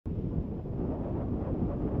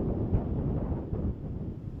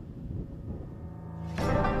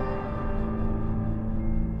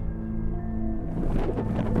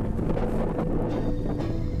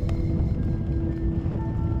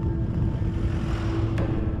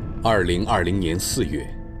2020年4月，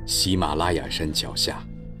喜马拉雅山脚下，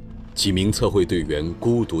几名测绘队员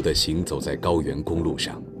孤独地行走在高原公路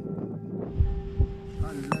上。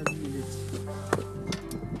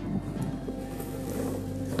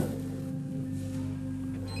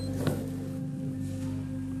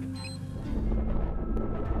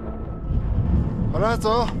好了，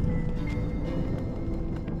走。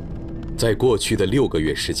在过去的6个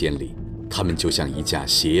月时间里，他们就像一架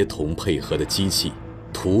协同配合的机器，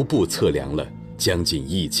徒步测量了将近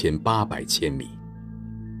1800千米。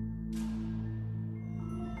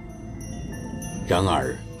然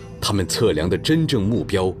而，他们测量的真正目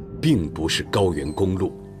标并不是高原公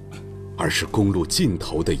路，而是公路尽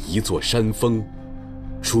头的一座山峰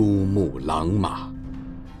——珠穆朗玛。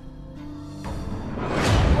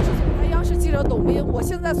董斌，我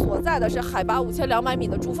现在所在的是海拔5200米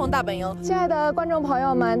的珠峰大本营。亲爱的观众朋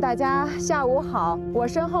友们，大家下午好！我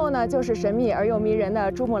身后呢就是神秘而又迷人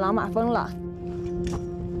的珠穆朗玛峰了。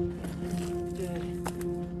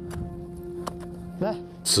来，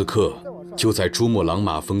此刻就在珠穆朗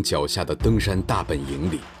玛峰脚下的登山大本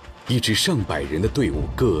营里，一支上百人的队伍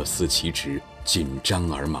各司其职，紧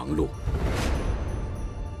张而忙碌。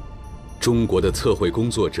中国的测绘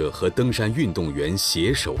工作者和登山运动员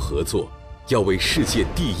携手合作，要为世界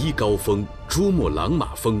第1高峰珠穆朗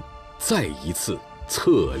玛峰再一次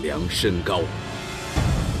测量身高。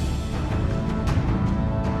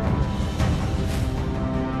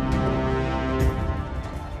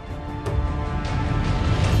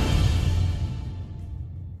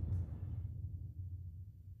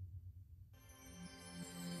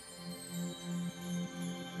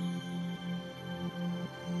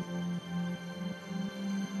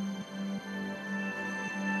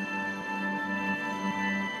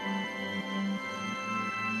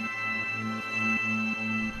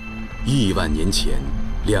1万年前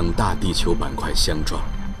，2大地球板块相撞，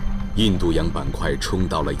印度洋板块冲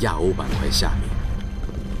到了亚欧板块下面。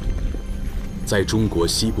在中国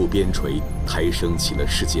西部边陲抬升起了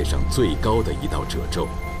世界上最高的一道褶皱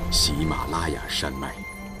——喜马拉雅山脉。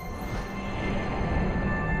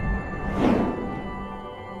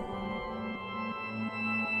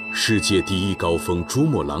世界第1高峰珠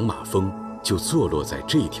穆朗玛峰就坐落在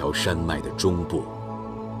这条山脉的中部。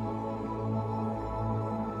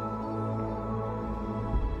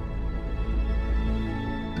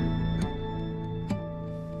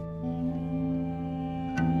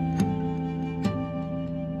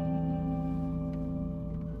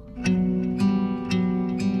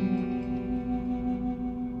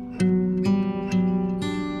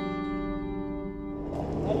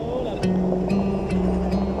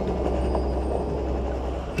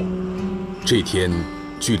这天，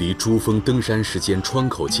距离珠峰登山时间窗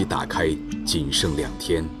口期打开仅剩2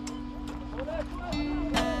天。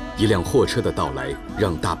一辆货车的到来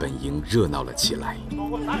让大本营热闹了起来。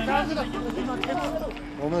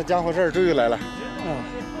我们的家伙事儿终于来了，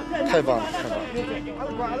太棒了，太棒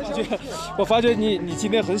了！我发觉你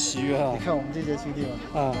今天很喜悦啊！你看我们这些兄弟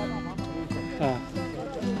们，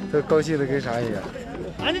都高兴的跟啥一样。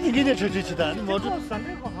俺你给这车去的，你摸住300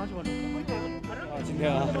块上去吧。今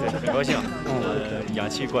天啊，对，很高兴。氧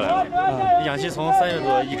气过来了，氧气从3月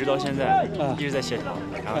多一直到现在，一直在协调。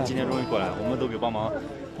然后今天终于过来了，我们都给帮忙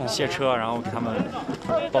卸车，然后给他们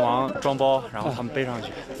帮忙装包，然后他们背上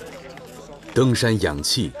去。登山氧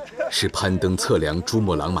气是攀登测量珠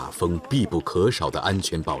穆朗玛峰必不可少的安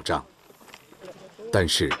全保障，但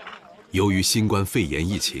是，由于新冠肺炎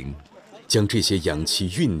疫情，将这些氧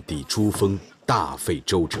气运抵珠峰大费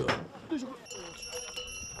周折。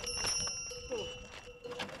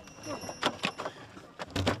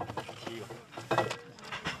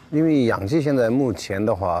因为氧气现在目前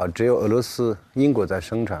的话，只有俄罗斯、英国在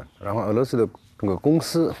生产，然后俄罗斯的那个公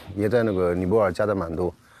司也在那个尼泊尔加的蛮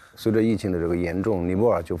多。随着疫情的这个严重，尼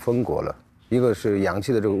泊尔就封国了。一个是氧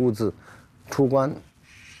气的这个物资出关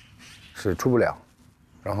是出不了，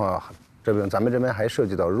然后咱们这边还涉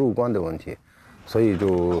及到入关的问题，所以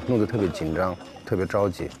就弄得特别紧张，特别着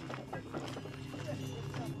急。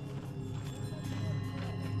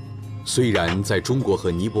虽然在中国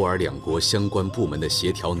和尼泊尔2国相关部门的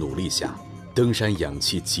协调努力下，登山氧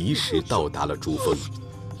气及时到达了珠峰，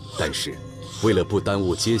但是为了不耽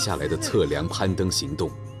误接下来的测量攀登行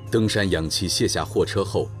动，登山氧气卸下货车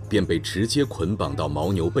后便被直接捆绑到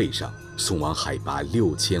牦牛背上，送往海拔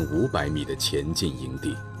6500米的前进营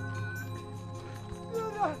地。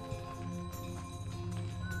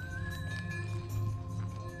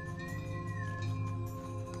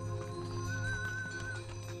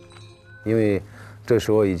因为这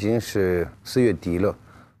时候已经是4月底了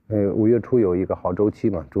，5月初有一个好周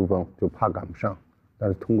期嘛，珠峰就怕赶不上。但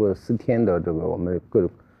是通过4天的这个我们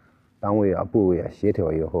单位啊、部位啊协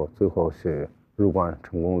调以后，最后是入关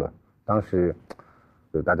成功了。当时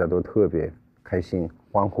就大家都特别开心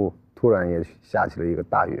欢呼，突然也下起了一个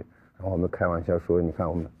大雨，然后我们开玩笑说：“你看，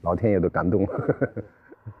我们老天爷都感动了。”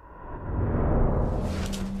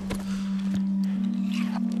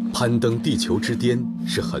攀登地球之巅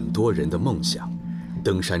是很多人的梦想，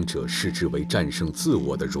登山者视之为战胜自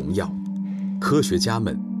我的荣耀。科学家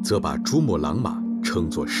们则把珠穆朗玛称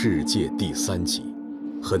作世界第3极，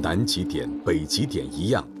和南极点、北极点一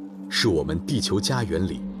样，是我们地球家园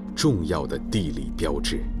里重要的地理标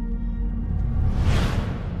志。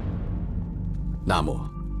那么，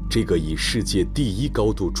这个以世界第1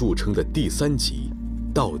高度著称的第3极，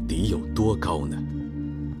到底有多高呢？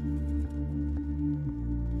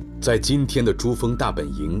在今天的珠峰大本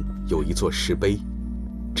营有一座石碑，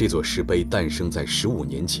这座石碑诞生在15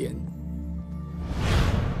年前，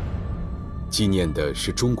纪念的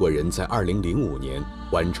是中国人在2005年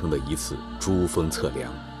完成的一次珠峰测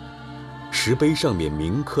量。石碑上面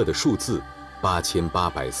铭刻的数字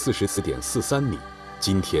8844.43米，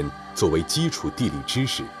今天作为基础地理知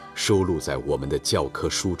识收录在我们的教科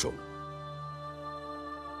书中。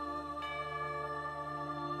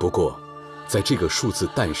不过，在这个数字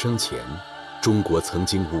诞生前，中国曾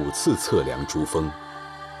经5次测量珠峰，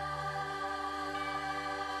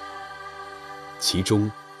其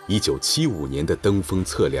中1975年的登峰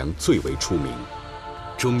测量最为出名。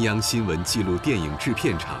中央新闻纪录电影制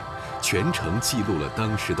片厂全程记录了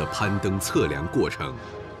当时的攀登测量过程。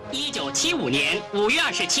1975年5月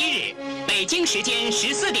27日，北京时间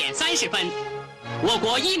14点30分，我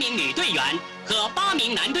国1名女队员和8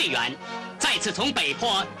名男队员再次从北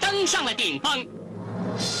坡登上了顶峰。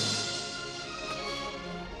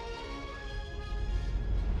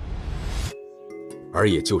而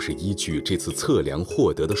也就是依据这次测量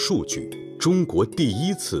获得的数据，中国第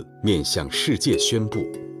1次面向世界宣布，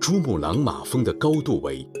珠穆朗玛峰的高度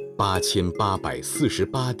为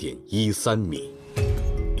8848.13米。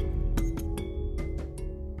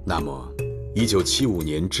那么，1975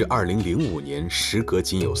年至2005年时隔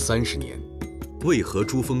仅有30年，为何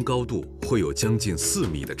珠峰高度会有将近4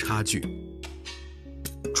米的差距？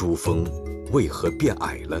珠峰为何变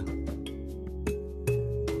矮了？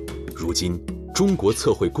如今，中国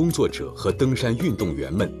测绘工作者和登山运动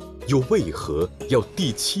员们又为何要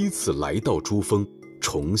第7次来到珠峰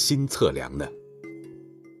重新测量呢？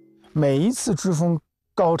每一次珠峰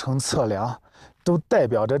高程测量，都代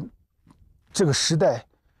表着这个时代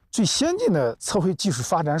最先进的测绘技术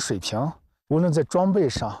发展水平，无论在装备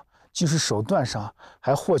上、技术手段上，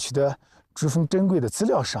还获取的珠峰珍贵的资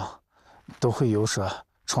料上，都会有所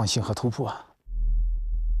创新和突破。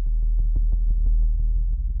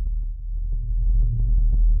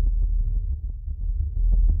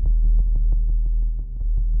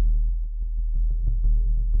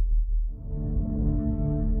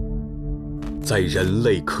在人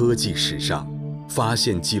类科技史上，发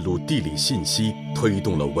现记录地理信息推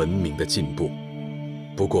动了文明的进步。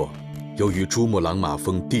不过，由于珠穆朗玛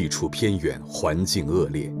峰地处偏远，环境恶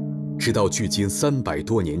劣，直到距今300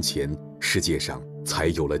多年前，世界上才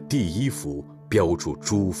有了第1幅标注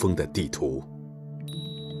珠峰的地图。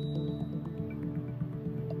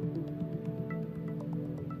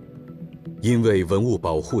因为文物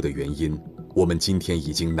保护的原因，我们今天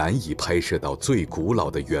已经难以拍摄到最古老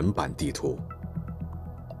的原版地图。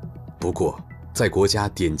不过，在国家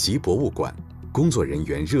典籍博物馆，工作人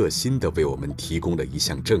员热心地为我们提供了一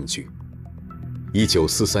项证据。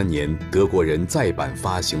1943年，德国人再版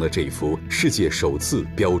发行了这幅世界首次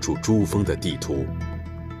标注珠峰的地图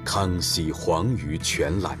——康熙黄鱼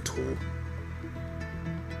全览图。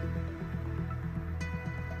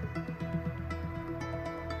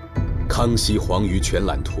康熙黄鱼全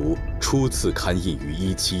览图初次刊印于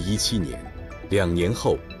1717年，2年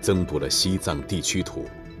后增补了西藏地区图。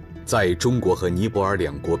在中国和尼泊尔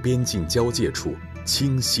2国边境交界处，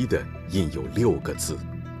清晰地印有6个字：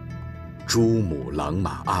珠穆朗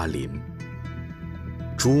玛阿林。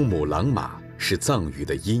珠穆朗玛是藏语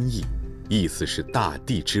的音译，意思是大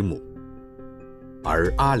地之母，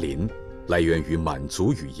而阿林来源于满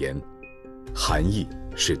族语言，含义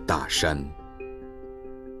是大山。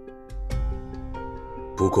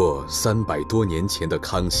不过，300多年前的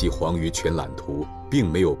康熙黄鱼全览图并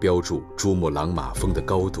没有标注珠穆朗玛峰的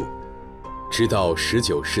高度。直到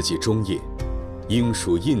19世纪中叶，英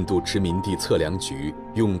属印度殖民地测量局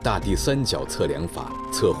用大地三角测量法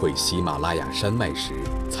测绘喜马拉雅山脉时，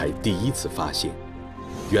才第1次发现，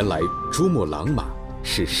原来珠穆朗玛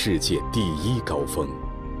是世界第1高峰。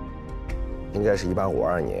应该是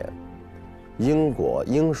1852年，英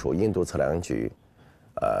属印度测量局，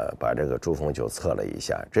把这个珠峰就测了一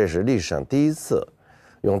下，这是历史上第1次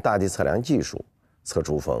用大地测量技术测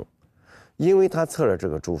珠峰。因为他测了这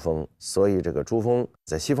个珠峰，所以这个珠峰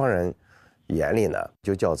在西方人眼里呢，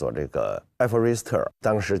就叫做这个埃弗瑞斯特，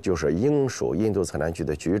当时就是英属印度测量局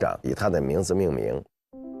的局长，以他的名字命名。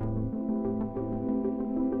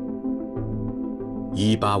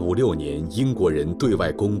1856年，英国人对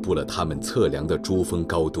外公布了他们测量的珠峰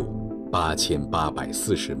高度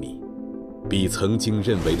8840米，比曾经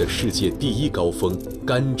认为的世界第一高峰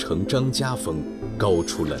甘城张家峰高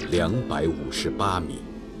出了258米。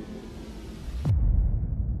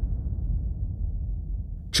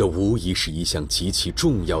这无疑是一项极其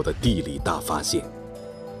重要的地理大发现。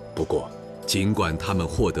不过，尽管他们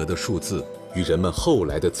获得的数字与人们后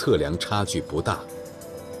来的测量差距不大，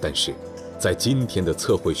但是在今天的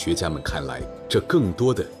测绘学家们看来，这更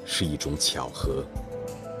多的是一种巧合。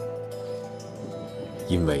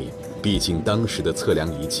因为毕竟当时的测量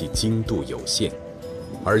仪器精度有限，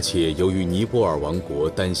而且由于尼泊尔王国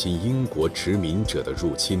担心英国殖民者的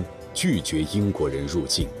入侵，拒绝英国人入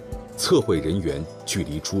境，测绘人员距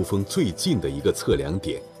离珠峰最近的一个测量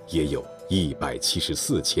点也有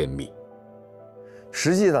174千米。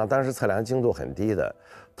实际上，当时测量精度很低的，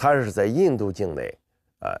它是在印度境内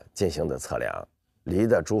进行的测量，离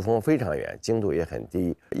的珠峰非常远，精度也很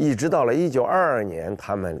低。一直到了1922年，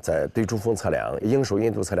他们在对珠峰测量，英属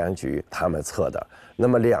印度测量局他们测的，那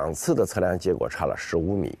么2次的测量结果差了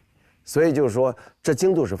15米，所以就是说这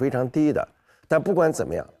精度是非常低的。但不管怎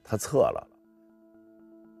么样，他测了。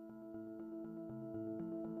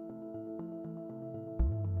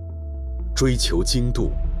追求精度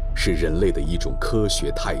是人类的一种科学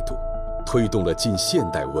态度，推动了近现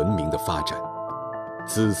代文明的发展。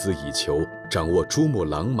孜孜以求掌握珠穆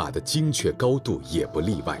朗玛的精确高度也不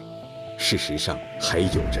例外，事实上还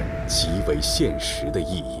有着极为现实的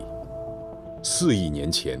意义。4亿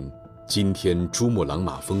年前，今天珠穆朗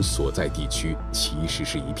玛峰所在地区其实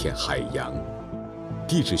是一片海洋。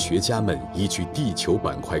地质学家们依据地球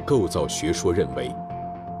板块构造学说认为，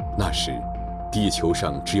那时地球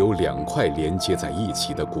上只有2块连接在一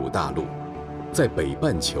起的古大陆，在北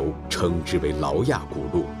半球称之为劳亚古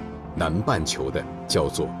陆，南半球的叫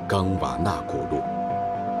做冈瓦纳古陆。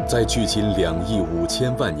在距今2亿5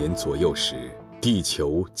千万年左右时，地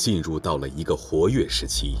球进入到了一个活跃时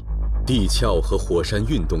期，地壳和火山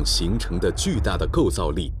运动形成的巨大的构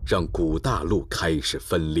造力让古大陆开始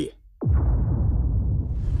分裂。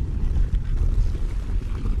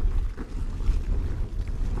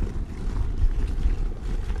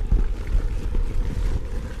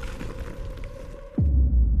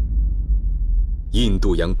印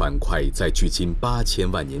度洋板块在距今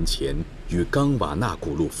8000万年前与冈瓦纳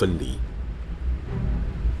古陆分离，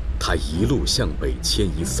它一路向北迁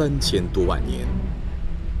移3000多万年，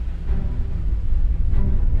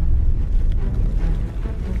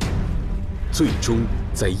最终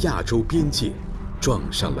在亚洲边界撞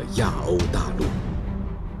上了亚欧大陆。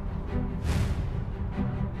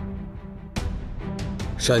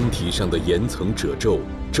山体上的岩层褶皱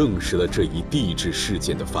证实了这一地质事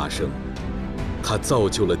件的发生。它造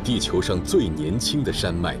就了地球上最年轻的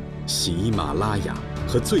山脉喜马拉雅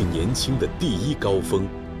和最年轻的第一高峰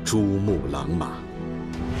珠穆朗玛。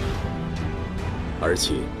而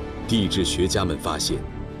且，地质学家们发现，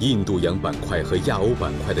印度洋板块和亚欧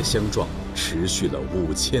板块的相撞持续了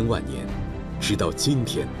5000万年，直到今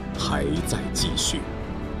天还在继续。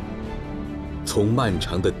从漫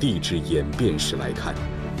长的地质演变史来看，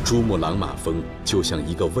珠穆朗玛峰就像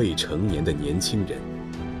一个未成年的年轻人，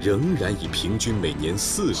仍然以平均每年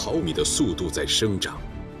4毫米的速度在生长，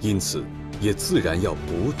因此也自然要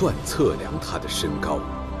不断测量它的身高。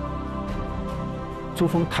珠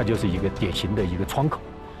峰它就是一个典型的一个窗口，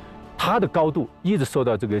它的高度一直受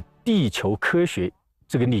到这个地球科学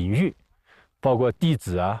这个领域，包括地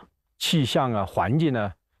质啊、气象啊、环境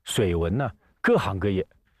啊、水文啊，各行各业。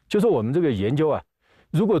就说我们这个研究啊，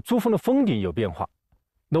如果珠峰的峰顶有变化，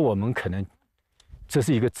那我们可能这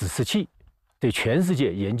是一个指示器。对全世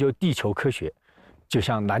界研究地球科学，就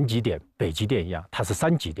像南极点、北极点一样，它是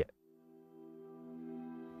3极点。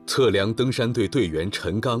测量登山队队员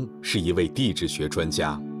陈刚是一位地质学专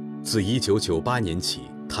家，自1998年起，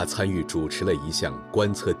他参与主持了一项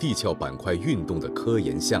观测地壳板块运动的科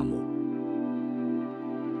研项目。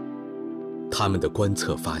他们的观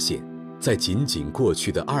测发现，在仅仅过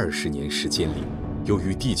去的20年时间里，由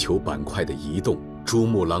于地球板块的移动，珠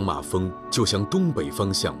穆朗玛峰就向东北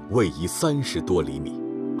方向位移30多厘米，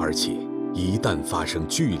而且一旦发生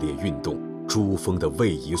剧烈运动，珠峰的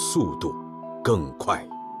位移速度更快。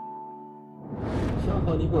12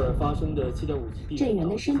号尼泊尔发生的7.5级地震，震源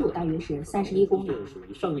的深度大约是31公里。地震属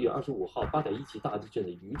于上个月25号8.1级大地震的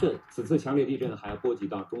余震。此次强烈地震还要波及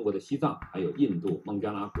到中国的西藏，还有印度、孟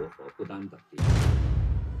加拉国和不丹等地。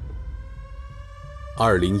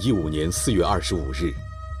2015年4月25日，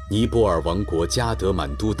尼泊尔王国加德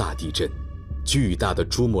满都大地震，巨大的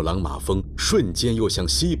珠穆朗玛峰瞬间又向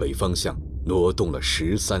西北方向挪动了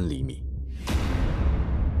13厘米。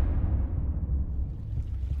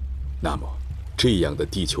那么，这样的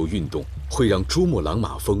地球运动会让珠穆朗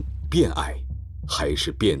玛峰变矮，还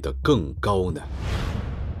是变得更高呢？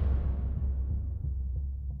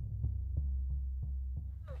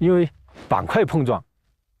因为板块碰撞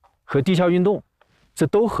和地壳运动，这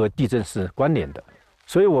都和地震是关联的，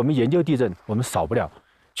所以我们研究地震，我们少不了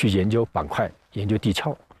去研究板块、研究地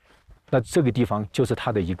壳。那这个地方就是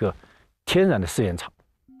它的一个天然的试验场。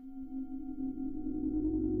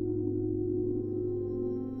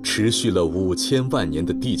持续了5000万年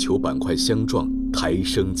的地球板块相撞，抬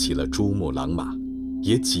升起了珠穆朗玛，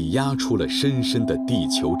也挤压出了深深的地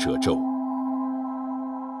球褶皱。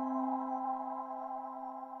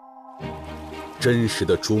真实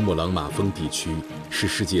的珠穆朗玛峰地区是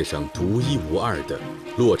世界上独一无二的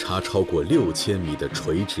落差超过6000米的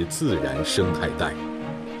垂直自然生态带。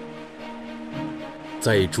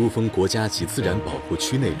在珠峰国家级自然保护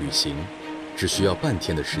区内旅行，只需要半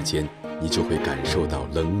天的时间，你就会感受到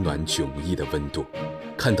冷暖迥异的温度，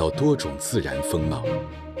看到多种自然风貌。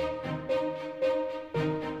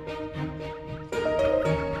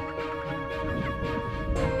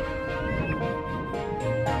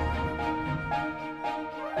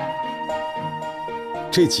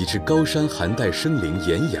这几只高山寒带生灵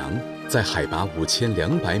岩羊，在海拔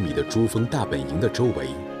5200米的珠峰大本营的周围。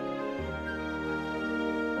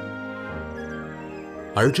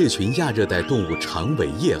而这群亚热带动物长尾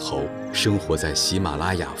叶猴生活在喜马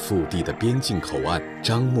拉雅腹地的边境口岸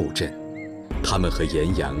樟木镇，它们和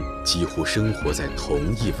岩羊几乎生活在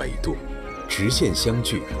同一纬度，直线相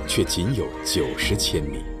距却仅有90千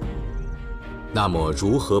米。那么，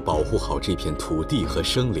如何保护好这片土地和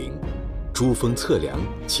生灵？珠峰测量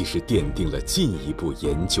其实奠定了进一步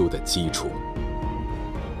研究的基础。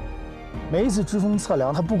每一次珠峰测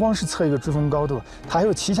量，它不光是测一个珠峰高度，它还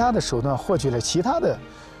有其他的手段获取了其他的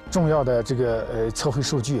重要的这个测绘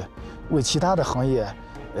数据，为其他的行业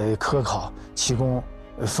科考提供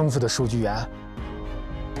丰富的数据源。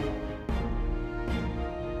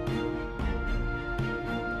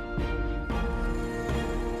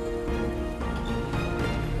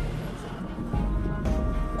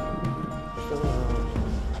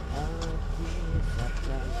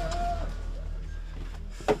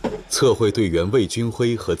测绘队员魏军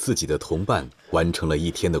辉和自己的同伴完成了一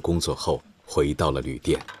天的工作后，回到了旅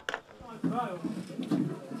店。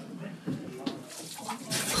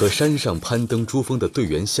和山上攀登珠峰的队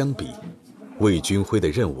员相比，魏军辉的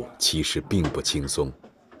任务其实并不轻松。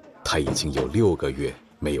他已经有6个月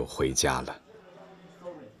没有回家了。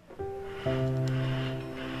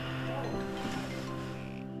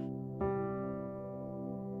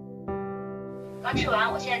刚吃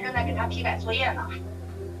完，我现在正在给他批改作业呢。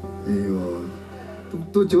哎呦，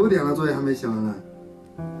都9点了，作业还没写完呢。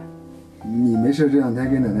你没事这2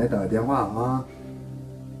天给奶奶打个电话啊。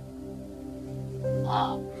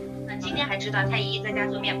哦，那今天还知道太姨姨在家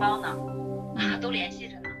做面包呢，都联系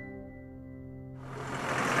着呢。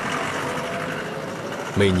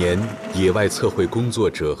每年野外测绘工作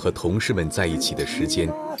者和同事们在一起的时间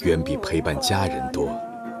远比陪伴家人多。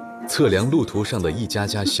测量路途上的一家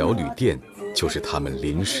家小旅店，就是他们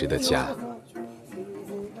临时的家。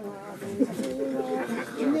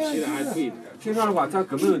平常的话，咱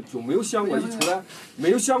根本就没有想过，一出来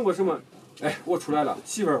没有想过什么。哎，我出来了，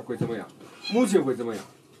媳妇儿会怎么样，母亲会怎么样？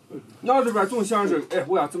脑子里边总想着，哎，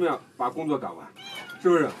我要怎么样把工作干完，是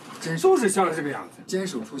不是？都是想着这个样子，坚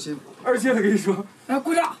守初心。而且他跟你说，哎，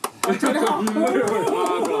鼓掌，真的好，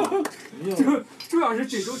主要是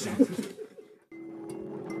这种想法。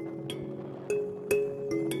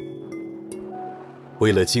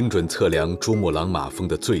为了精准测量珠穆朗玛峰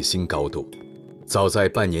的最新高度，早在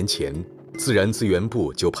半年前，自然资源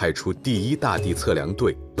部就派出第1大地测量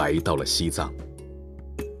队来到了西藏。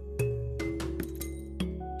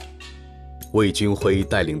魏军辉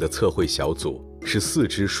带领的测绘小组是4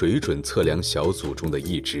支水准测量小组中的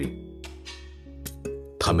1支。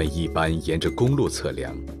他们一般沿着公路测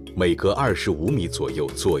量，每隔25米左右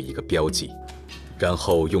做一个标记，然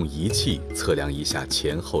后用仪器测量一下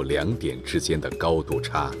前后2点之间的高度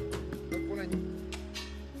差。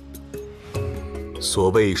所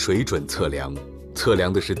谓水准测量，测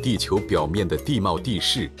量的是地球表面的地貌地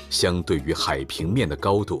势相对于海平面的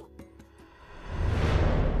高度。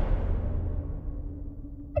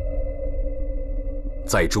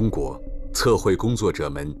在中国，测绘工作者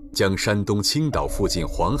们将山东青岛附近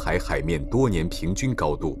黄海海面多年平均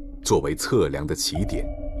高度作为测量的起点，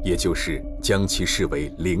也就是将其视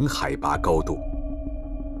为零海拔高度。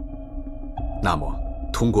那么，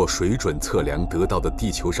通过水准测量得到的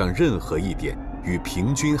地球上任何一点与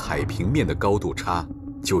平均海平面的高度差，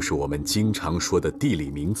就是我们经常说的地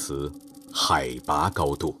理名词海拔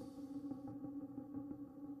高度。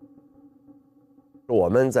我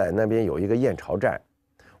们在那边有一个验潮站，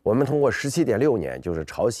我们通过17.6年，就是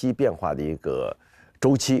潮汐变化的一个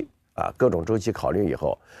周期啊，各种周期考虑以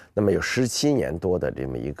后，那么有17年多的这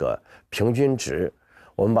么一个平均值，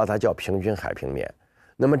我们把它叫平均海平面。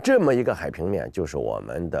那么这么一个海平面就是我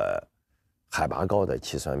们的海拔高的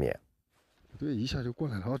计算面。对，一下就过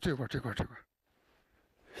来了，这块，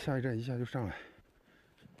下一站一下就上来。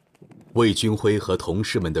魏军辉和同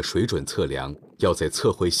事们的水准测量要在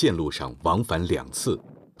测绘线路上往返2次，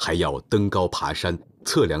还要登高爬山，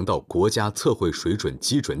测量到国家测绘水准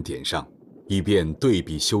基准点上，以便对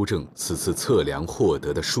比修正此次测量获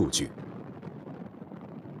得的数据。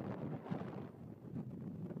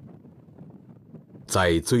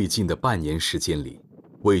在最近的半年时间里，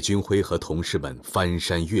魏军辉和同事们翻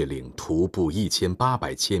山越岭，徒步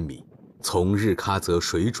1800千米，从日喀则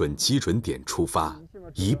水准基准点出发，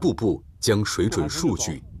一步步将水准数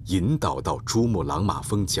据引导到珠穆朗玛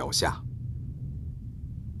峰脚下。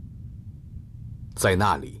在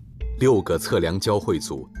那里，6个测量交汇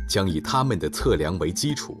组将以他们的测量为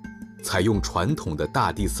基础，采用传统的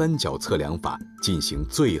大地三角测量法进行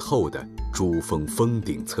最后的珠峰峰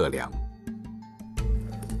顶测量。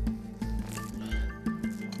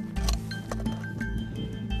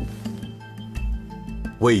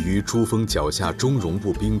位于珠峰脚下中绒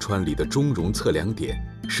部冰川里的中绒测量点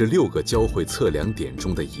是6个交汇测量点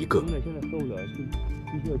中的一个。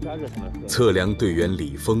测量队员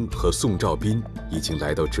李峰和宋兆斌已经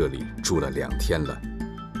来到这里住了2天了，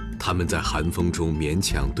他们在寒风中勉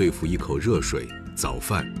强对付一口热水、早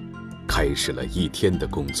饭，开始了1天的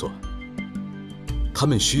工作。他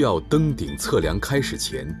们需要登顶测量开始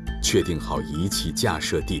前确定好仪器架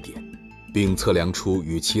设地点，并测量出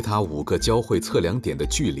与其他5个交汇测量点的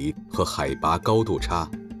距离和海拔高度差，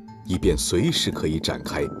以便随时可以展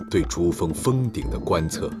开对珠峰峰顶的观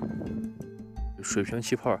测。水平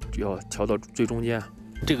气泡就要调到最中间，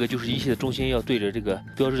这个就是仪器的中心要对着这个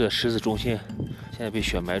标志的十字中心，现在被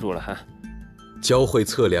雪埋住了哈。交汇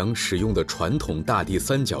测量使用的传统大地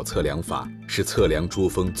三角测量法是测量珠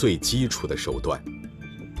峰最基础的手段。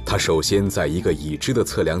它首先在一个已知的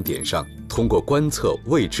测量点上，通过观测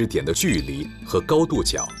未知点的距离和高度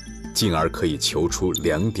角，进而可以求出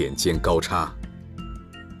2点间高差。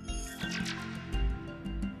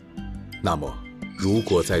那么，如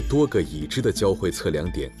果在多个已知的交汇测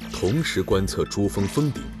量点同时观测珠峰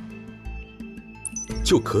峰顶，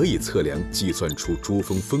就可以测量计算出珠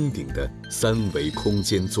峰峰顶的3维空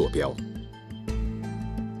间坐标。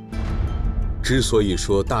之所以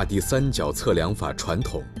说大地三角测量法传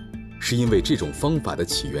统，是因为这种方法的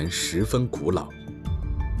起源十分古老。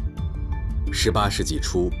18世纪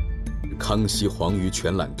初，康熙黄鱼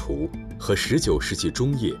全览图和19世纪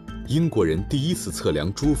中叶英国人第一次测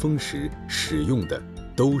量珠峰时使用的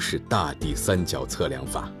都是大地三角测量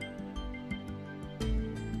法。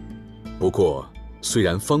不过，虽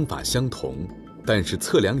然方法相同，但是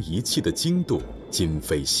测量仪器的精度今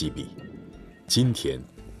非昔比。今天，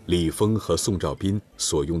李峰和宋兆斌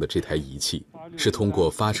所用的这台仪器是通过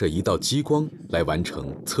发射一道激光来完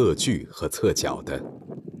成测距和测角的。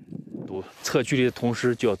测距离的同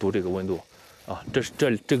时就要读这个温度，啊，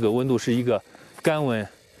这个温度是一个干温，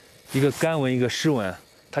一个湿温，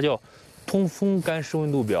它叫通风干湿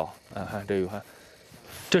温度表。啊，看这有看，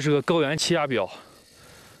这是个高原气压表。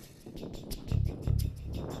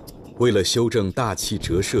为了修正大气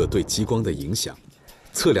折射对激光的影响，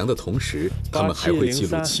测量的同时，他们还会记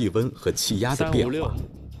录气温和气压的变化。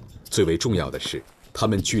最为重要的是，他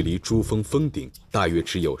们距离珠峰峰顶大约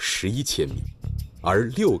只有11千米，而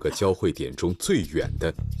6个交汇点中最远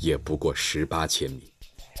的也不过18千米。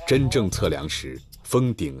真正测量时，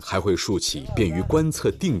峰顶还会竖起便于观测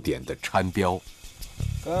定点的掺标。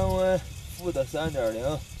干温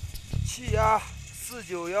-3.0，气压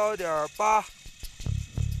491.8。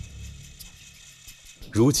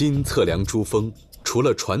如今测量珠峰，除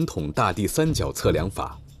了传统大地三角测量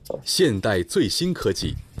法，现代最新科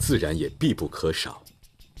技自然也必不可少。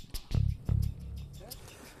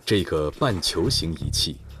这个半球形仪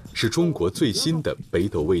器是中国最新的北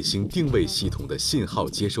斗卫星定位系统的信号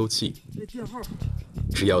接收器。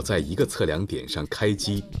只要在一个测量点上开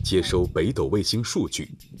机接收北斗卫星数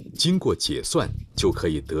据，经过解算就可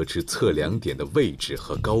以得知测量点的位置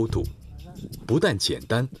和高度。不但简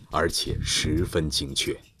单，而且十分精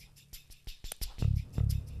确。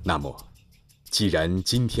那么，既然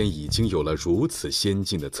今天已经有了如此先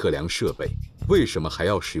进的测量设备，为什么还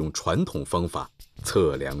要使用传统方法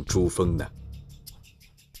测量珠峰呢？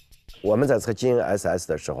我们在测金鹰 SS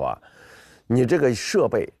的时候啊，你这个设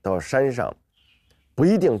备到山上不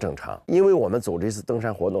一定正常，因为我们组织一次登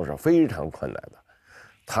山活动是非常困难的。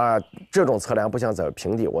它这种测量不像在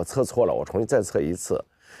平地，我测错了，我重新再测一次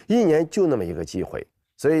，1年就那么一个机会。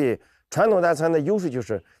所以传统大测量的优势就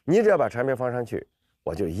是，你只要把产品放上去，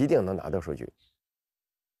我就一定能拿到数据。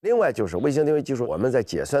另外就是卫星定位技术，我们在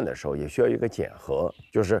解算的时候也需要一个检核，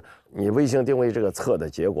就是你卫星定位这个测的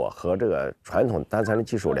结果和这个传统单测量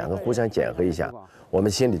技术两个互相检核一下，我们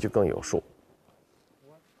心里就更有数。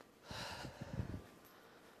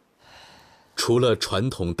除了传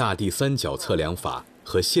统大地三角测量法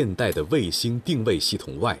和现代的卫星定位系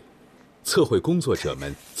统外，测绘工作者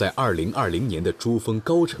们在2020年的珠峰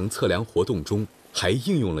高程测量活动中还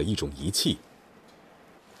应用了一种仪器。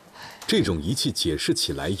这种仪器解释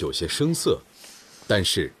起来有些生涩，但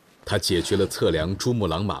是它解决了测量珠穆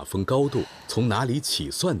朗玛峰高度从哪里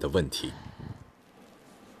起算的问题。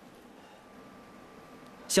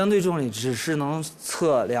相对重力只是能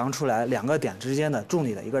测量出来2个点之间的重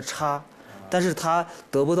力的一个差，但是它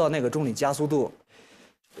得不到那个重力加速度，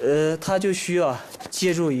它就需要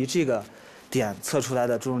借助于这个点测出来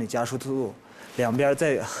的重力加速度，两边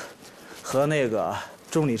再和那个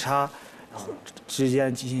重力差之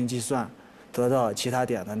间进行计算，得到其他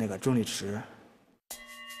点的那个重力值。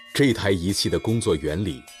这台仪器的工作原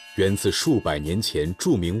理源自数百年前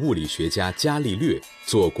著名物理学家伽利略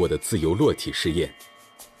做过的自由落体试验。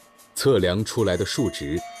测量出来的数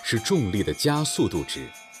值是重力的加速度值，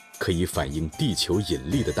可以反映地球引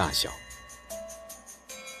力的大小。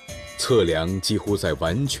测量几乎在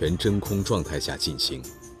完全真空状态下进行，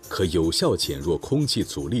可有效减弱空气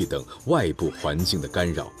阻力等外部环境的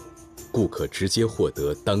干扰，故可直接获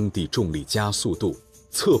得当地重力加速度，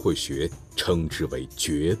测绘学称之为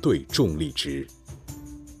绝对重力值。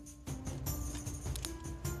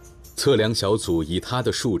测量小组以它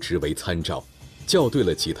的数值为参照，校对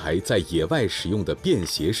了几台在野外使用的便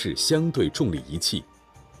携式相对重力仪器，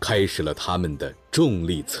开始了他们的重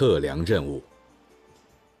力测量任务。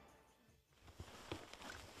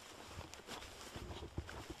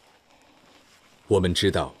我们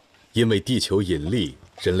知道，因为地球引力，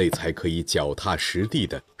人类才可以脚踏实地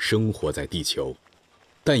地生活在地球。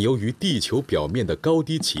但由于地球表面的高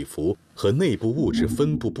低起伏和内部物质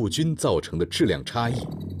分布不均造成的质量差异，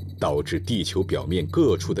导致地球表面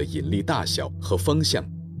各处的引力大小和方向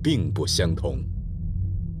并不相同。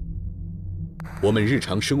我们日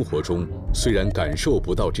常生活中虽然感受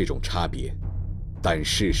不到这种差别，但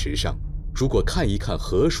事实上，如果看一看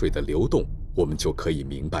河水的流动，我们就可以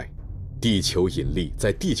明白，地球引力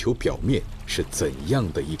在地球表面是怎样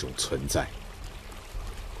的一种存在。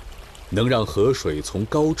能让河水从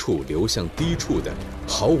高处流向低处的，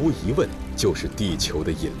毫无疑问就是地球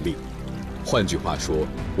的引力。换句话说，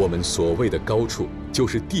我们所谓的高处就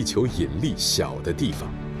是地球引力小的地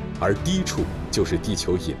方，而低处就是地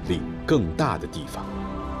球引力更大的地方。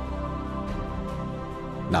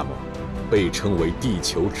那么，被称为地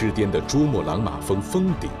球之巅的珠穆朗玛峰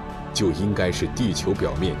峰顶，就应该是地球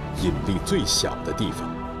表面引力最小的地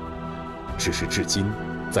方。只是至今，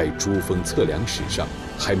在珠峰测量史上，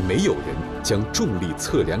还没有人将重力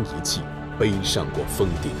测量仪器背上过峰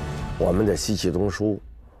顶。我们的西气东输，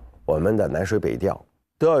我们的南水北调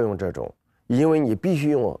都要用这种，因为你必须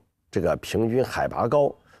用这个平均海拔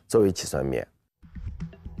高作为计算面。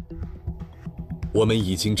我们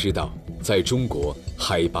已经知道，在中国，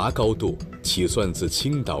海拔高度起算自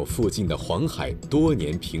青岛附近的黄海多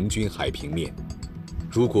年平均海平面。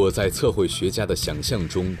如果在测绘学家的想象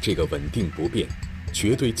中，这个稳定不变、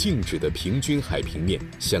绝对静止的平均海平面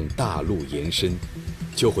向大陆延伸，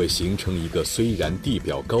就会形成一个虽然地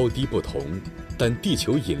表高低不同，但地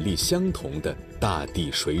球引力相同的大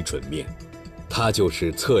地水准面。它就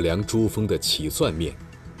是测量珠峰的起算面，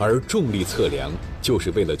而重力测量就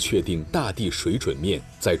是为了确定大地水准面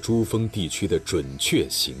在珠峰地区的准确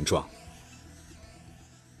形状。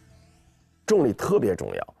重力特别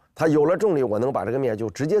重要，它有了重力，我能把这个面就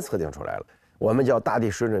直接测定出来了，我们叫大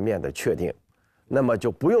地水准面的确定。那么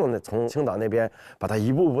就不用从青岛那边把它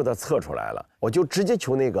一步步的测出来了，我就直接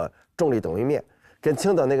求那个重力等于面，跟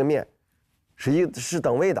青岛那个面是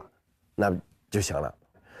等位的，那就行了。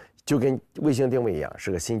就跟卫星定位一样，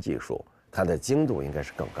是个新技术，它的精度应该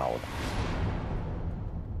是更高的。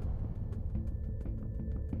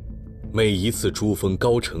每一次珠峰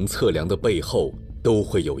高程测量的背后，都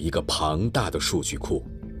会有一个庞大的数据库，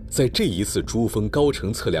在这一次珠峰高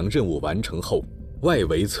程测量任务完成后，外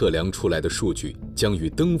围测量出来的数据将与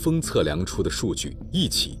登峰测量出的数据一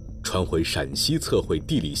起传回陕西测绘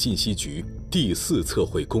地理信息局第4测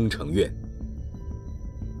绘工程院。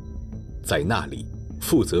在那里，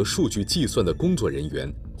负责数据计算的工作人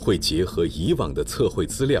员会结合以往的测绘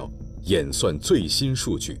资料，演算最新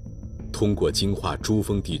数据，通过精化珠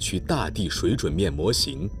峰地区大地水准面模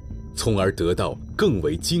型，从而得到更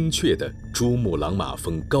为精确的珠穆朗玛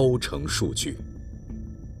峰高程数据。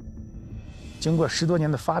经过10多年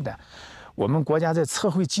的发展，我们国家在测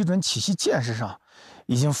绘基准体系建设上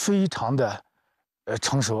已经非常的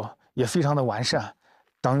成熟，也非常的完善。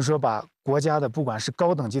等于说，把国家的不管是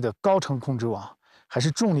高等级的高程控制网，还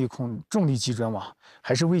是重力基准网，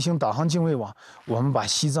还是卫星导航定位网，我们把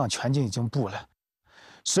西藏全境已经布了。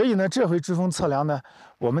所以呢，这回珠峰测量呢，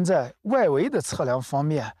我们在外围的测量方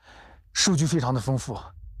面，数据非常的丰富。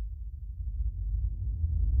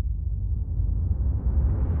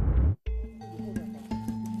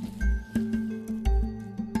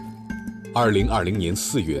2020年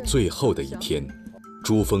4月最后的一天，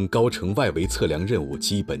珠峰高程外围测量任务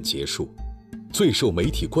基本结束，最受媒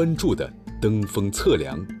体关注的登峰测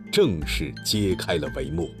量正式揭开了帷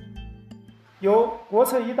幕。由国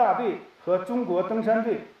测1大队和中国登山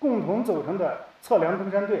队共同组成的测量登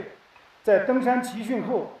山队，在登山集训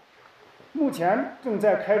后，目前正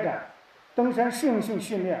在开展登山适应性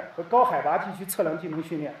训练和高海拔地区测量技能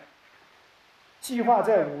训练，计划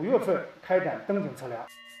在5月份开展登顶测量。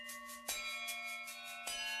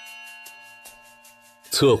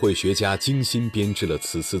测绘学家精心编制了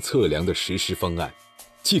此次测量的实施方案，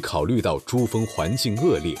既考虑到珠峰环境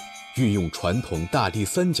恶劣，运用传统大地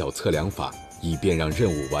三角测量法，以便让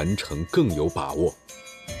任务完成更有把握，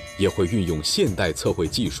也会运用现代测绘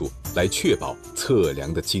技术来确保测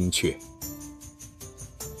量的精确。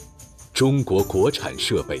中国国产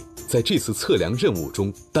设备在这次测量任务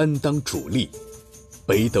中担当主力，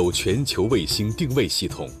北斗全球卫星定位系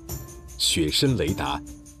统、雪深雷达、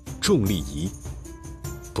重力仪。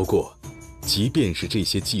不过，即便是这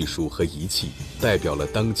些技术和仪器代表了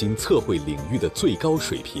当今测绘领域的最高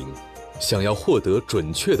水平，想要获得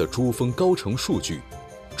准确的珠峰高程数据，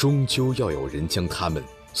终究要有人将它们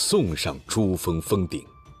送上珠峰峰顶。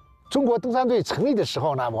中国登山队成立的时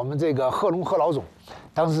候呢，我们这个贺老总，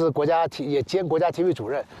当时也兼国家体委主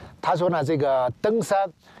任，他说呢，这个登山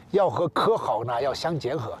要和科考呢要相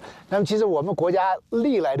结合。那么其实我们国家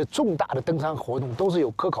历来的重大的登山活动都是有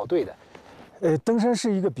科考队的。登山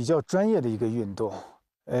是一个比较专业的一个运动，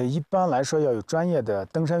一般来说要有专业的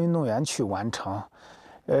登山运动员去完成。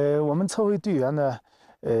我们测绘队员呢，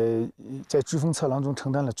在珠峰测量中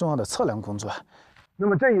承担了重要的测量工作。那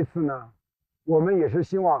么这一次呢，我们也是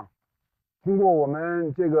希望通过我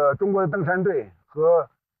们这个中国的登山队和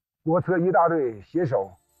国测1大队携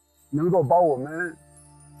手，能够把我们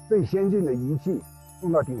最先进的仪器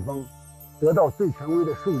送到顶峰，得到最权威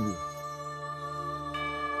的数据。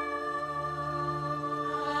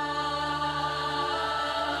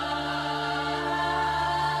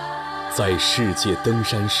在世界登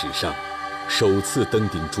山史上，首次登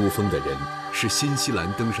顶珠峰的人是新西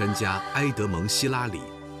兰登山家埃德蒙·希拉里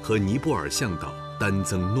和尼泊尔向导丹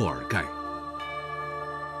增·诺尔盖。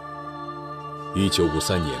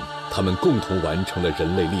1953年，他们共同完成了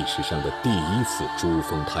人类历史上的第1次珠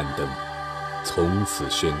峰攀登，从此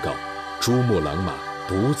宣告珠穆朗玛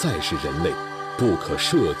不再是人类不可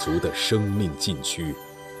涉足的生命禁区。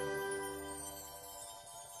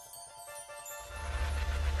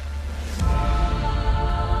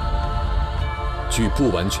据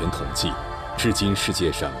不完全统计，至今世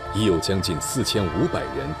界上已有将近4500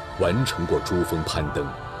人完成过珠峰攀登。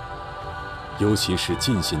尤其是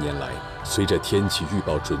近些年来，随着天气预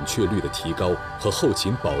报准确率的提高和后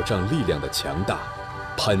勤保障力量的强大，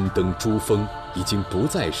攀登珠峰已经不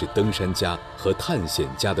再是登山家和探险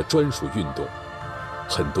家的专属运动，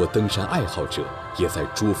很多登山爱好者也在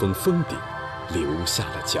珠峰峰顶留下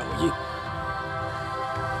了脚印。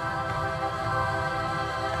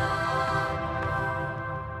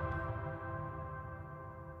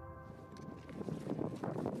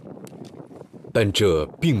但这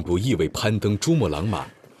并不意味攀登珠穆朗玛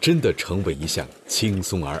真的成为一项轻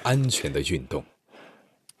松而安全的运动。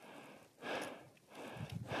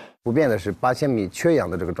不变的是8000米缺氧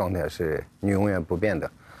的这个状态是永远不变的，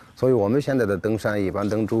所以我们现在的登山，一般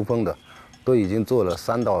登珠峰的，都已经做了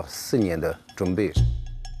3到4年的准备。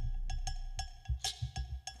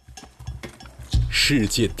世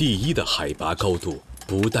界第1的海拔高度，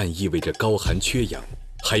不但意味着高寒缺氧，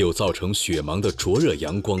还有造成雪盲的灼热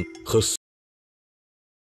阳光和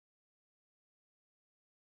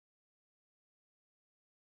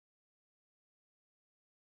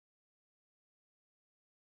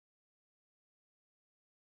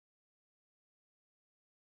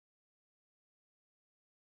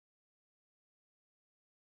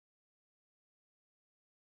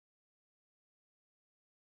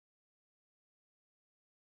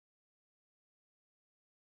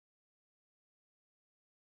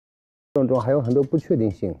过程中还有很多不确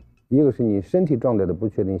定性，一个是你身体状态的不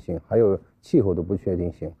确定性，还有气候的不确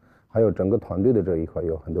定性，还有整个团队的这一块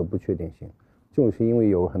有很多不确定性。就是因为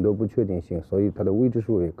有很多不确定性，所以它的未知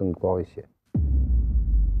数也更高一些。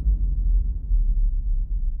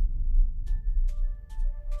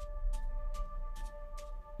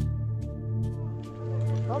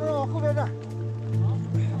老板，往后边站，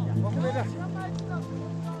往后边站。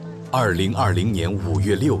2020年5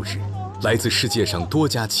月6日，来自世界上多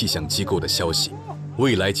家气象机构的消息，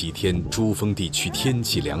未来几天珠峰地区天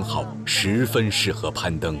气良好，十分适合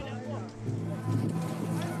攀登。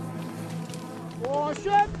我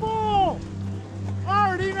宣布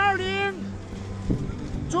，2020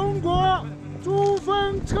中国珠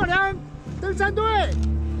峰测量登山队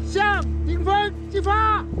向顶峰进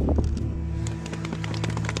发。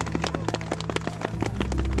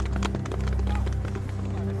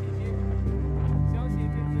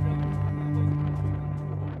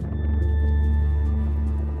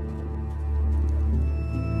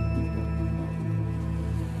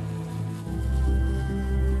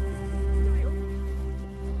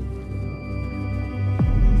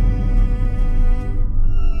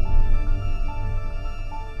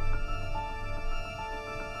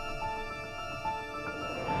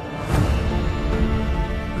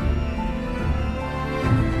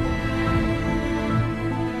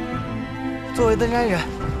作为登山人，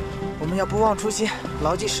我们要不忘初心，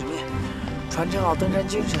牢记使命，传承好登山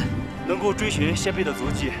精神。能够追寻先辈的足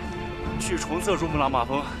迹，去重测珠穆朗玛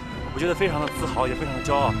峰，我觉得非常的自豪，也非常的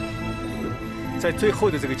骄傲。在最后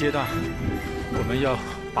的这个阶段，我们要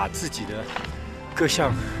把自己的各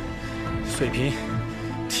项水平、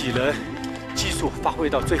体能、技术发挥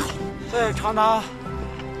到最好。在长达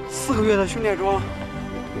4个月的训练中，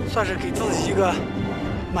算是给自己一个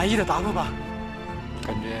满意的答复吧。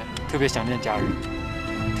感觉特别想念家人，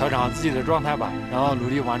调整好自己的状态吧，然后努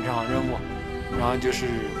力完成好任务，然后就是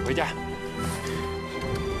回家。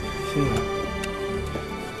谢谢。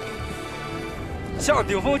向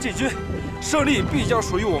顶峰进军，胜利必将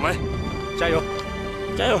属于我们！加油！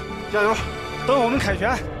加油！加油！等我们凯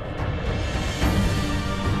旋！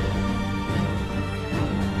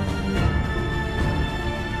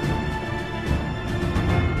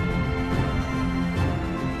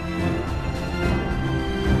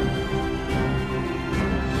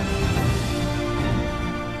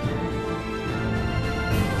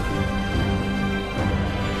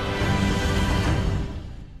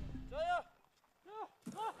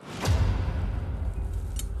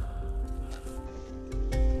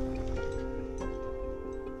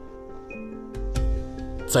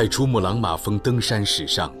在珠穆朗玛峰登山史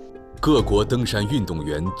上，各国登山运动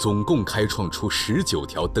员总共开创出19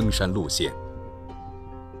条登山路线。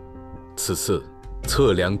此次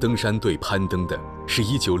测量登山队攀登的是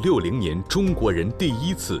1960年中国人第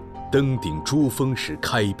一次登顶珠峰时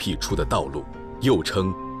开辟出的道路，又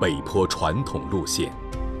称北坡传统路线。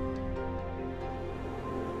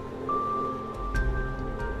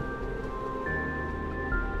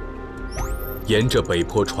沿着北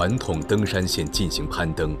坡传统登山线进行攀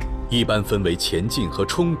登，一般分为前进和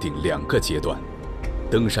冲顶2个阶段。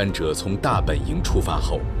登山者从大本营出发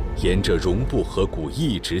后，沿着绒布河谷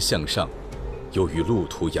一直向上。由于路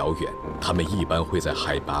途遥远，他们一般会在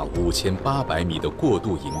海拔5800米的过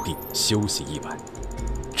渡营地休息一晚。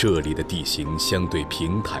这里的地形相对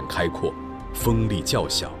平坦开阔，风力较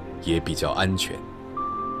小，也比较安全。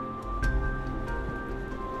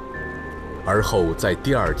而后在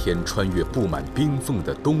第2天穿越布满冰缝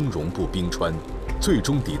的东绒布冰川，最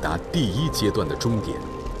终抵达第1阶段的终点，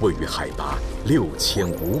位于海拔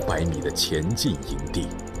6500米的前进营地。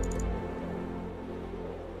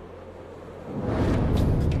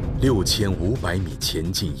6500米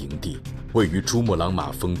前进营地位于珠穆朗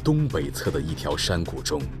玛峰东北侧的一条山谷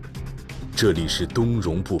中，这里是东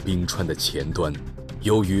绒布冰川的前端。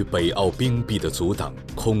由于北澳冰壁的阻挡，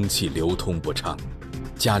空气流通不畅。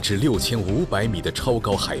加之6500米的超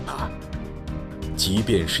高海拔，即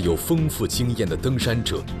便是有丰富经验的登山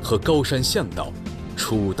者和高山向导，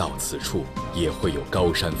初到此处也会有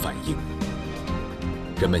高山反应。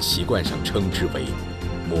人们习惯上称之为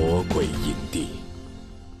“魔鬼营地”。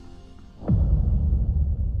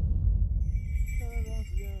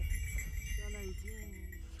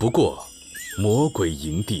不过，魔鬼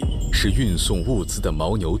营地是运送物资的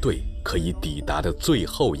牦牛队可以抵达的最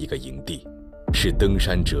后一个营地。是登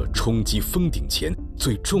山者冲击峰顶前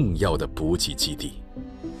最重要的补给基地。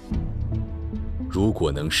如果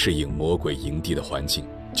能适应魔鬼营地的环境，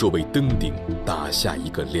就为登顶打下一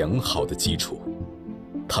个良好的基础。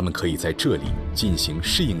他们可以在这里进行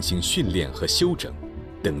适应性训练和休整，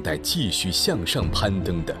等待继续向上攀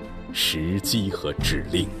登的时机和指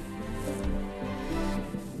令。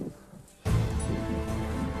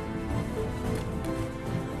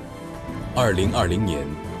2020年，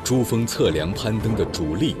珠峰测量攀登的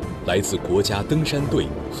主力来自国家登山队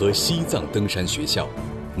和西藏登山学校，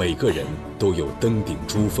每个人都有登顶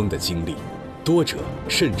珠峰的经历，多者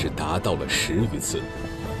甚至达到了10余次。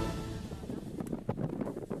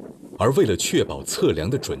而为了确保测量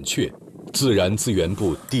的准确，自然资源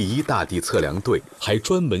部第1大地测量队还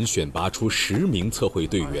专门选拔出10名测绘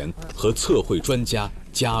队员和测绘专家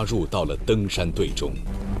加入到了登山队中。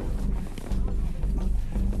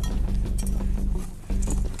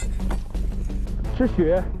是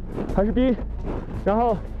雪还是冰？然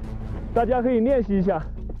后大家可以练习一下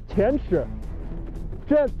前尺，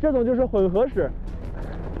这种就是混合式。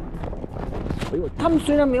他们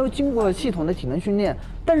虽然没有经过系统的体能训练，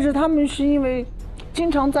但是他们是因为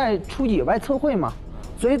经常在出野外测绘嘛，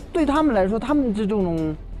所以对他们来说，他们这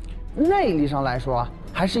种耐力上来说啊，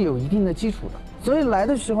还是有一定的基础的。所以来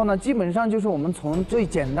的时候呢，基本上就是我们从最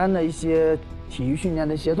简单的一些体育训练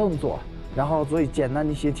的一些动作，然后最简单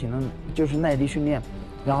的一些体能就是耐力训练，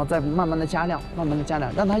然后再慢慢的加量，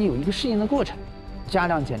让它有一个适应的过程，加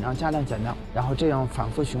量减量，加量减量，然后这样反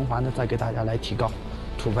复循环的再给大家来提高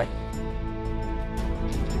储备。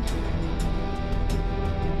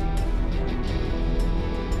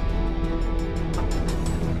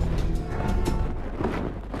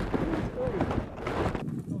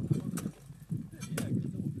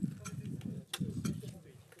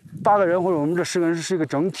8个人或者我们这10个人是一个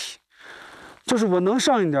整体，就是我能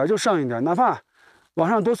上一点就上一点，哪怕往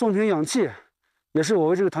上多送瓶氧气，也是我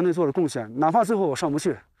为这个团队做的贡献。哪怕最后我上不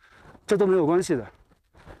去，这都没有关系的，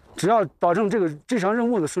只要保证这场任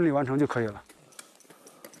务的顺利完成就可以了。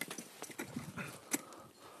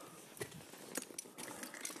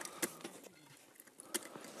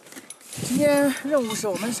今天任务是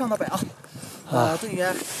我们上到北坳，队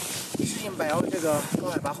员适应北坳这个高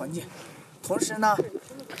海拔环境，同时呢，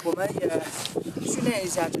我们也训练一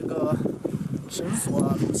下这个绳索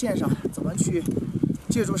路线上怎么去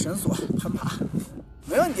借助绳索攀爬，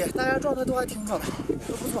没问题，大家状态都还挺好的，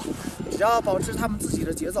都不错，只要保持他们自己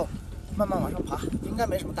的节奏，慢慢往上爬，应该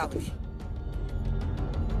没什么大问题。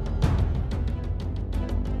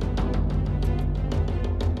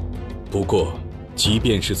不过，即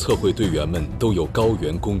便是测绘队员们都有高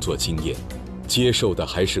原工作经验，接受的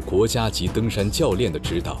还是国家级登山教练的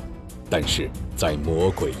指导，但是在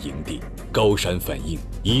魔鬼营地，高山反应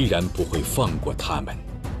依然不会放过他们。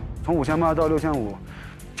从5800到6500，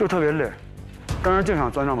就特别累，当然就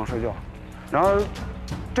想钻帐篷睡觉。然后，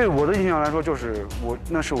对我的印象来说，就是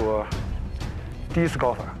那是我第一次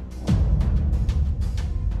高反。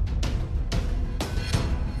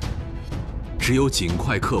只有尽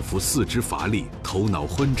快克服四肢乏力、头脑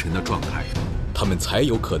昏沉的状态，他们才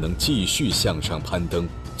有可能继续向上攀登，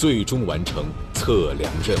最终完成测量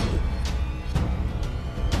任务。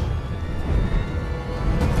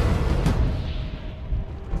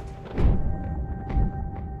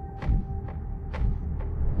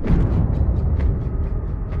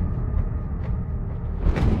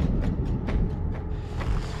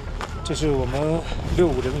这是我们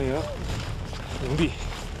6500营地。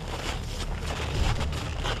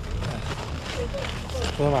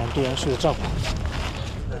昨天晚上队员睡的帐篷。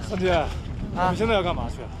三姐，我们现在要干嘛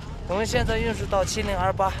去？我们现在运输到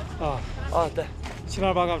7028。对。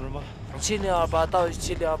7028干什么？7028到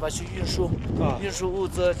7028去运输。运输物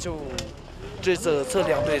资就这次测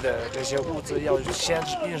量队的这些物资要先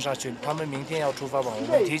运上去，他们明天要出发嘛，我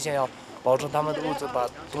们提前要保证他们的物资把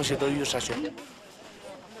东西都运上去。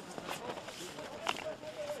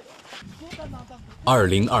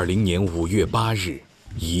2020年5月8日，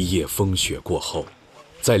一夜风雪过后，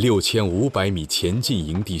在6500米前进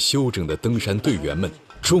营地休整的登山队员们，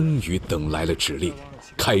终于等来了指令，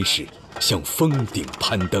开始向峰顶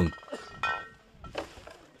攀登。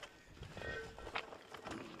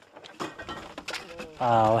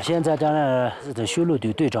我现在担任是修路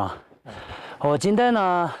队队长。我今天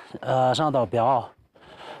呢，上到北坳，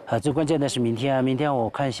最关键的是明天我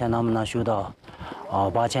看一下能不能修到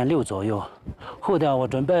8600左右。后天我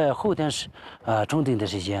准备后天是冲顶的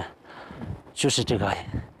时间，就是这个。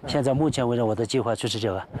现在目前为止我的计划就是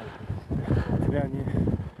这个。怎么样？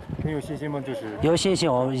你有信心吗？就是有信心，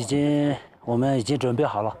我们已经准备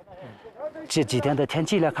好了。这几天的天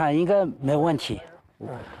气来看，应该没问题。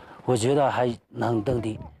我觉得还能登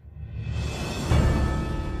顶。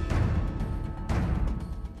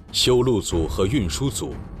修路组和运输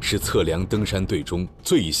组是测量登山队中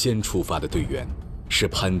最先出发的队员，是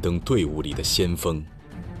攀登队伍里的先锋，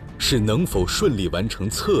是能否顺利完成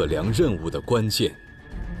测量任务的关键。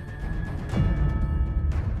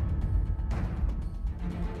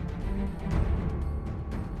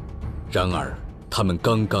然而，他们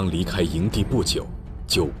刚刚离开营地不久，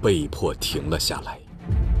就被迫停了下来。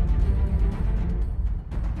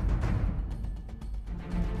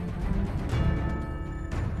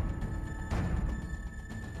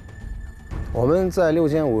我们在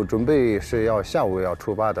6500准备是要下午要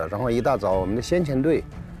出发的，然后一大早我们的先遣队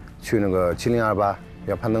去那个7028，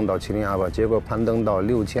要攀登到7028，结果攀登到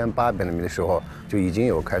6800米的时候，就已经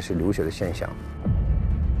有开始流雪的现象。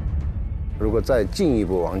如果再进一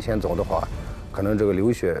步往前走的话，可能这个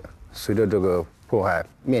流雪随着这个破坏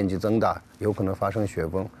面积增大，有可能发生雪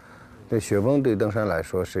崩。这雪崩对登山来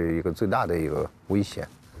说是一个最大的一个危险。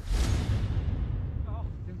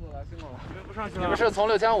你们是从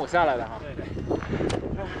6500下来的哈？对。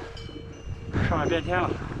上面变天了，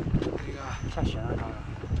那个下雪了，上面。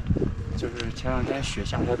就是前2天雪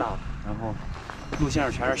下太大了，然后路线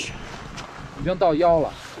上全是雪，已经到腰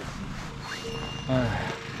了。哎，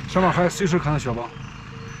上面还随时可能雪崩。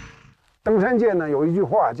登山界呢有一句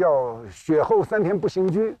话叫“雪后3天不行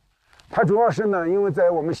军”，它主要是呢，因为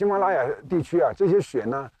在我们喜马拉雅地区啊，这些雪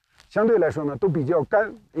呢相对来说呢都比较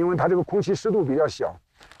干，因为它这个空气湿度比较小。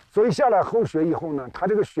所以下来厚雪以后呢，它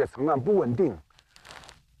这个雪层啊不稳定，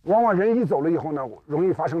往往人一走了以后呢，容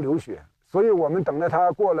易发生流雪。所以我们等着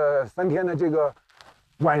它过了3天的这个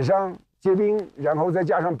晚上结冰，然后再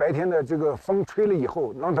加上白天的这个风吹了以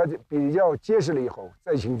后，让它比较结实了以后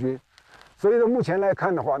再行军。所以呢，目前来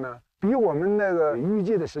看的话呢，比我们那个预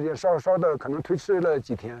计的时间稍稍的可能推迟了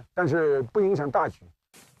几天，但是不影响大局。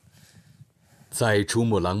在珠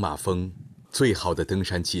穆朗玛峰，最好的登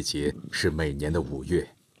山季节是每年的5月。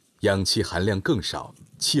氧气含量更少、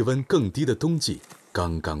气温更低的冬季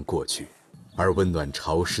刚刚过去，而温暖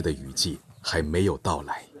潮湿的雨季还没有到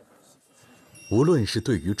来。无论是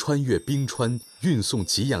对于穿越冰川、运送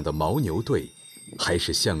给养的牦牛队，还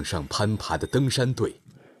是向上攀爬的登山队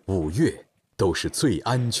，5月都是最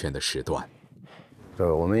安全的时段。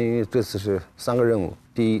我们这次是3个任务：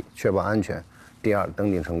第一，确保安全；第二，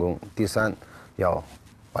登顶成功；第三，要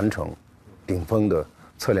完成顶峰的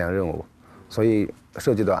测量任务。所以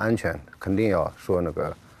涉及到安全，肯定要说那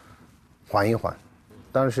个缓一缓。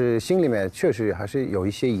但是心里面确实还是有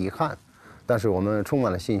一些遗憾，但是我们充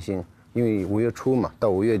满了信心，因为5月初嘛，到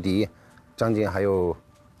5月底，将近还有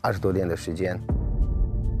20多天的时间。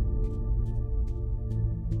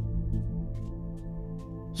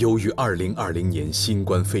由于2020年新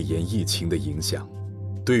冠肺炎疫情的影响，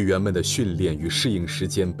队员们的训练与适应时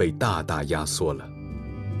间被大大压缩了。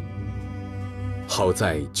好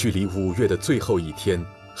在距离5月的最后1天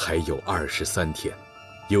还有23天，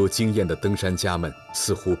有经验的登山家们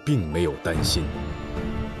似乎并没有担心。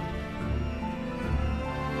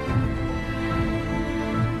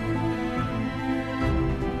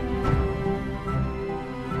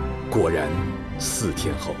果然，4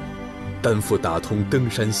天后，担负打通登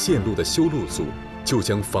山线路的修路组就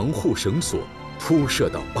将防护绳索铺设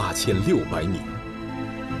到8600米。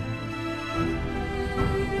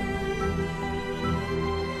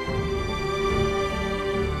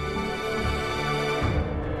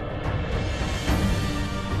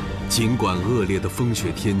尽管恶劣的风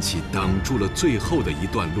雪天气挡住了最后的一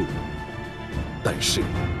段路，但是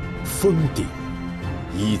峰顶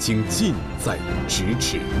已经近在咫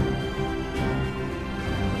尺。